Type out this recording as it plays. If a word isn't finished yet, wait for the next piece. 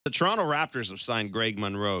The Toronto Raptors have signed Greg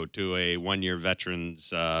Monroe to a one-year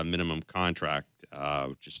veterans minimum contract,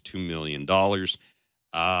 which is $2 million.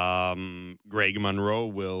 Greg Monroe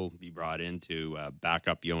will be brought in to back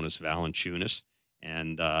up Jonas Valanciunas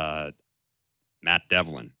and Matt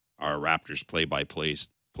Devlin, our Raptors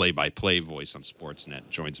play-by-play voice on Sportsnet,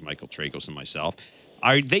 joins Michael Tragos and myself.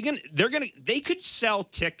 Are they going? They could sell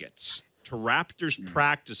tickets to Raptors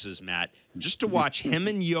practices, Matt, just to watch him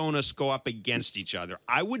and Jonas go up against each other.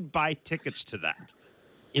 I would buy tickets to that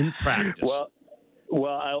in practice.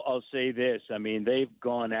 Well, I'll say this. I mean, they've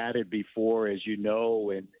gone at it before, as you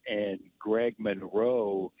know, and Greg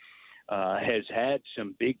Monroe has had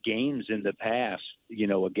some big games in the past,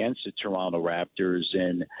 against the Toronto Raptors,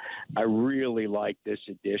 and I really like this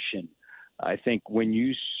addition. I think when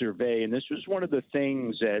you survey, and this was one of the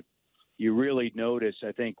things that you really notice,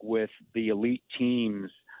 I think, with the elite teams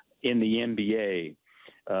in the NBA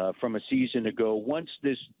from a season ago, once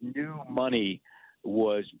this new money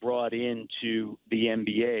was brought into the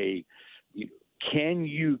NBA, can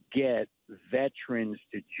you get veterans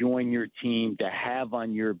to join your team to have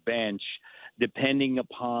on your bench, depending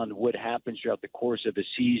upon what happens throughout the course of a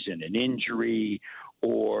season, an injury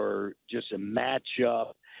or just a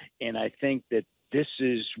matchup? And I think that this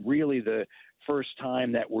is really the first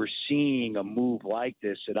time that we're seeing a move like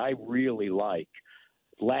this that I really like.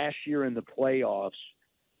 Last year in the playoffs,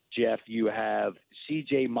 Jeff, you have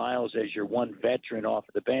C.J. Miles as your one veteran off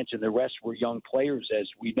of the bench, and the rest were young players, as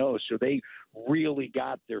we know. So they really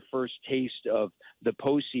got their first taste of the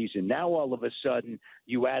postseason. Now, all of a sudden,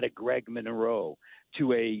 you add a Greg Monroe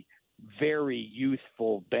to a very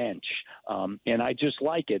youthful bench, and I just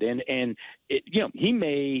like it. And it, he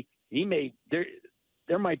may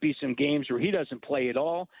there might be some games where he doesn't play at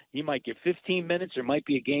all. He might get 15 minutes. There might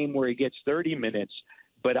be a game where he gets 30 minutes.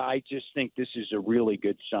 But I just think this is a really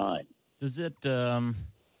good sign. Does it,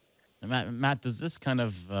 Matt, does this kind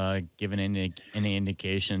of give any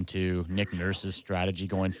indication to Nick Nurse's strategy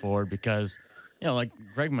going forward? Because, like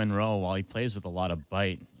Greg Monroe, while he plays with a lot of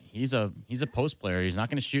bite, he's a post player. He's not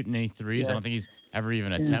going to shoot any threes. I don't think he's ever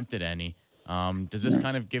even attempted any. Does this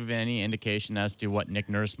kind of give any indication as to what Nick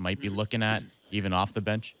Nurse might be looking at, even off the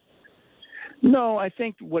bench? No, I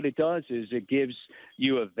think what it does is it gives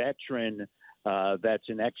you a veteran that's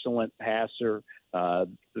an excellent passer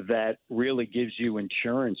that really gives you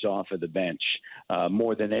insurance off of the bench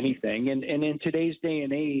more than anything. And in today's day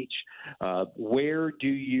and age, where do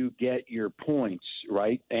you get your points,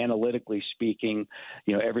 right? Analytically speaking,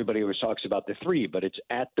 everybody always talks about the three, but it's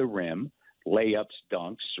at the rim. Layups,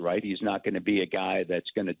 dunks, right? He's not going to be a guy that's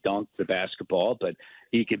going to dunk the basketball, but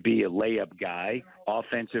he could be a layup guy,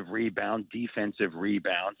 offensive rebound, defensive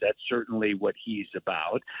rebounds. That's certainly what he's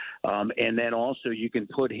about. And then also you can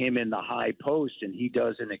put him in the high post, and he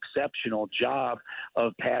does an exceptional job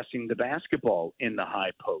of passing the basketball in the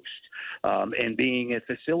high post and being a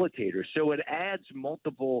facilitator. So it adds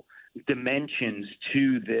multiple dimensions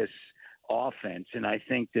to this offense, and I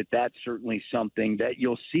think that that's certainly something that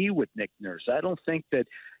you'll see with Nick Nurse. I don't think that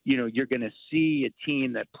you're going to see a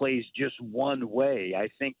team that plays just one way. I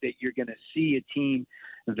think that you're going to see a team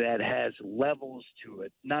that has levels to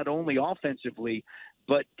it, not only offensively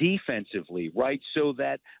but defensively, right? So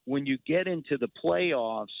that when you get into the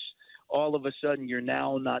playoffs, all of a sudden you're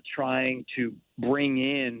now not trying to bring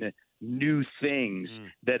in new things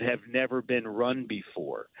that have never been run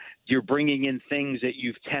before. You're bringing in things that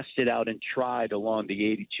you've tested out and tried along the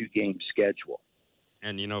 82-game schedule.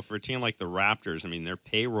 And, for a team like the Raptors, I mean, their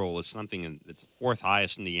payroll is something that's fourth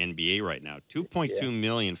highest in the NBA right now. $2.2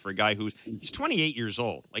 million for a guy he's 28 years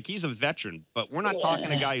old. Like, he's a veteran, but we're not talking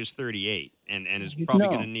a guy who's 38 and is probably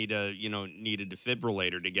going to need a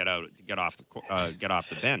defibrillator to get off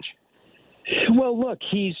the bench. Well, look,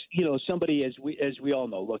 he's somebody as we all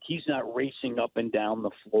know. Look, he's not racing up and down the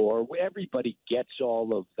floor. Everybody gets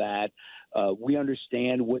all of that. We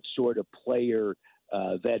understand what sort of player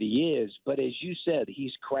that he is, but as you said,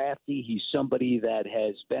 he's crafty. He's somebody that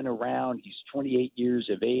has been around. He's 28 years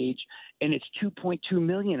of age, and it's $2.2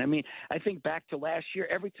 million. I mean, I think back to last year.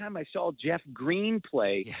 Every time I saw Jeff Green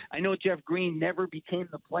play, I know Jeff Green never became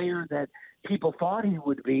the player that people thought he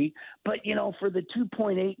would be, but for the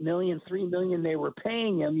 $2.8 million, $3 million they were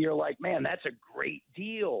paying him, you're like, man, that's a great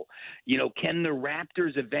deal. Can the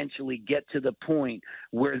Raptors eventually get to the point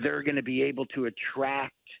where they're going to be able to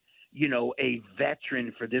attract a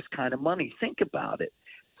veteran for this kind of money? Think about it.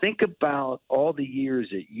 Think about all the years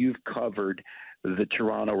that you've covered the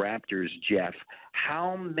Toronto Raptors, Jeff.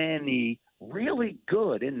 How many really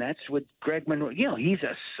good, and that's what Greg Monroe, he's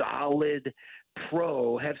a solid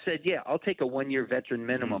pro, have said, I'll take a one-year veteran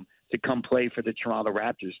minimum to come play for the Toronto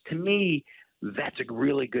Raptors. To me, that's a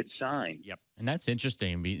really good sign. Yep. And that's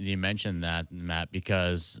interesting. You mentioned that, Matt,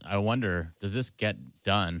 because I wonder, does this get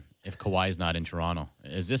done if Kawhi's not in Toronto?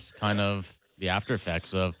 Is this kind of the after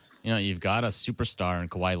effects of, you've got a superstar in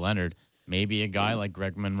Kawhi Leonard, maybe a guy like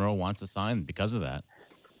Greg Monroe wants to sign because of that?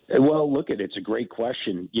 Well, look, it's a great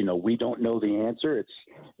question. We don't know the answer.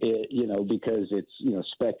 Because it's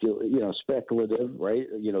speculative, right?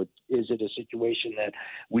 Is it a situation that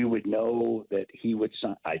we would know that he would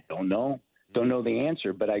sign? I don't know. Don't know the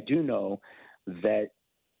answer, but I do know that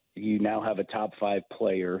you now have a top 5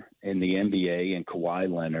 player in the NBA in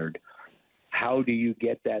Kawhi Leonard. How do you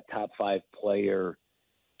get that top 5 player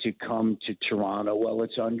to come to Toronto? Well,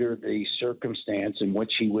 it's under the circumstance in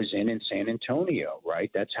which he was in San Antonio,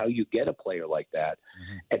 right? That's how you get a player like that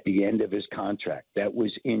at the end of his contract that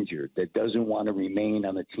was injured, that doesn't want to remain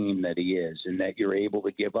on the team that he is, and that you're able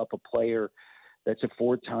to give up a player that's a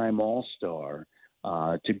 4-time All-Star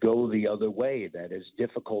to go the other way. That as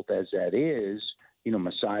difficult as that is,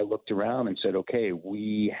 Masai looked around and said, okay,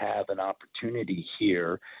 we have an opportunity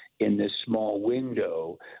here in this small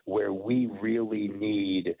window where we really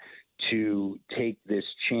need to take this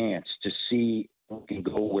chance to see if we can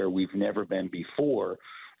go where we've never been before.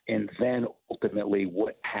 And then ultimately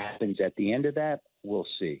what happens at the end of that, we'll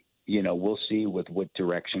see. We'll see with what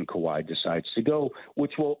direction Kawhi decides to go,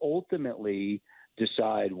 which will ultimately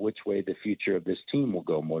decide which way the future of this team will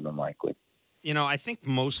go, more than likely. I think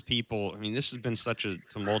most people, this has been such a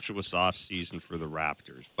tumultuous offseason for the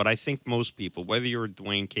Raptors, but I think most people, whether you're a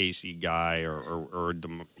Dwayne Casey guy or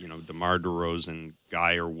DeMar DeRozan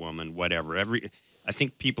guy or woman, whatever, I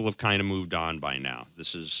think people have kind of moved on by now.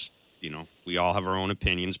 This is, we all have our own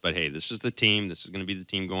opinions, but hey, this is the team. This is going to be the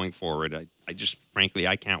team going forward. I just, frankly,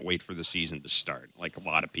 I can't wait for the season to start. Like a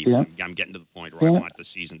lot of people, I'm getting to the point where I want the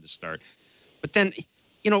season to start. But then,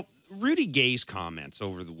 Rudy Gay's comments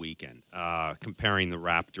over the weekend, comparing the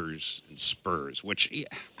Raptors and Spurs, which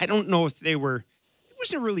I don't know if it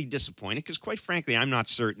wasn't really disappointed because, quite frankly, I'm not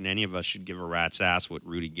certain any of us should give a rat's ass what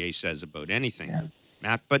Rudy Gay says about anything,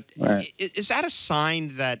 Matt. But is that a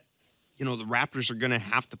sign that, the Raptors are going to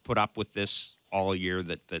have to put up with this all year,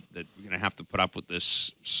 that we're going to have to put up with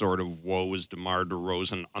this sort of woe as DeMar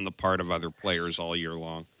DeRozan on the part of other players all year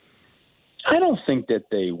long? I don't think that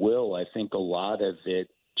they will. I think a lot of it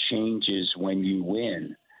changes when you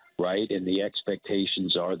win, right? And the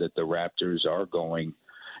expectations are that the Raptors are going,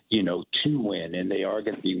 to win, and they are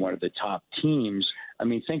going to be one of the top teams.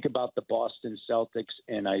 Think about the Boston Celtics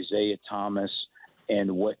and Isaiah Thomas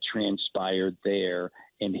and what transpired there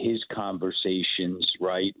in his conversations,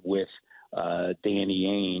 right, with Danny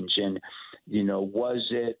Ainge. And, was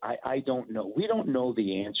it – I don't know. We don't know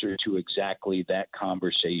the answer to exactly that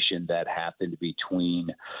conversation that happened between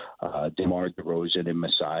DeMar DeRozan and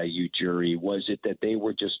Masai Ujiri. Was it that they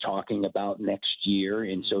were just talking about next year,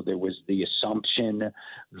 and so there was the assumption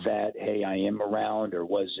that, hey, I am around, or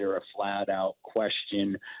was there a flat-out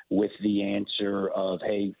question with the answer of,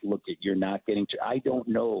 hey, look, you're not getting to – I don't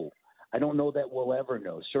know. I don't know that we'll ever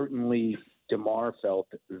know. Certainly DeMar felt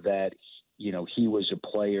that – he was a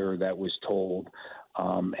player that was told.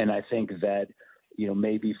 And I think that,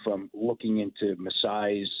 maybe from looking into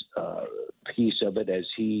Masai's piece of it, as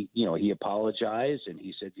he apologized and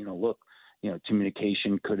he said, look,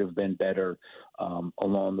 communication could have been better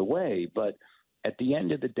along the way. But at the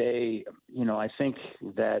end of the day, I think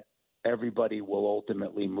that everybody will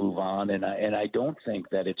ultimately move on. And I don't think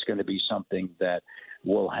that it's going to be something that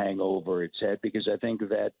will hang over its head, because I think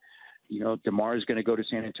that, DeMar is going to go to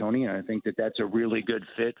San Antonio, and I think that that's a really good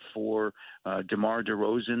fit for DeMar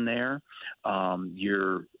DeRozan there.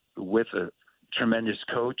 You're with a tremendous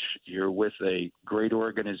coach. You're with a great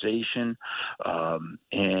organization.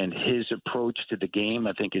 And his approach to the game,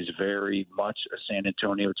 I think, is very much a San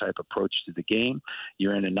Antonio type approach to the game.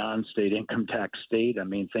 You're in a non-state income tax state.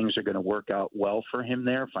 Things are going to work out well for him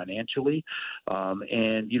there financially.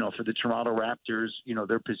 And, for the Toronto Raptors,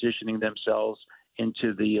 they're positioning themselves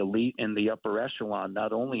into the elite and the upper echelon,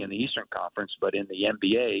 not only in the Eastern Conference, but in the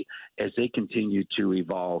NBA as they continue to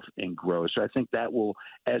evolve and grow. So I think that will,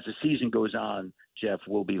 as the season goes on, Jeff,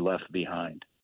 will be left behind.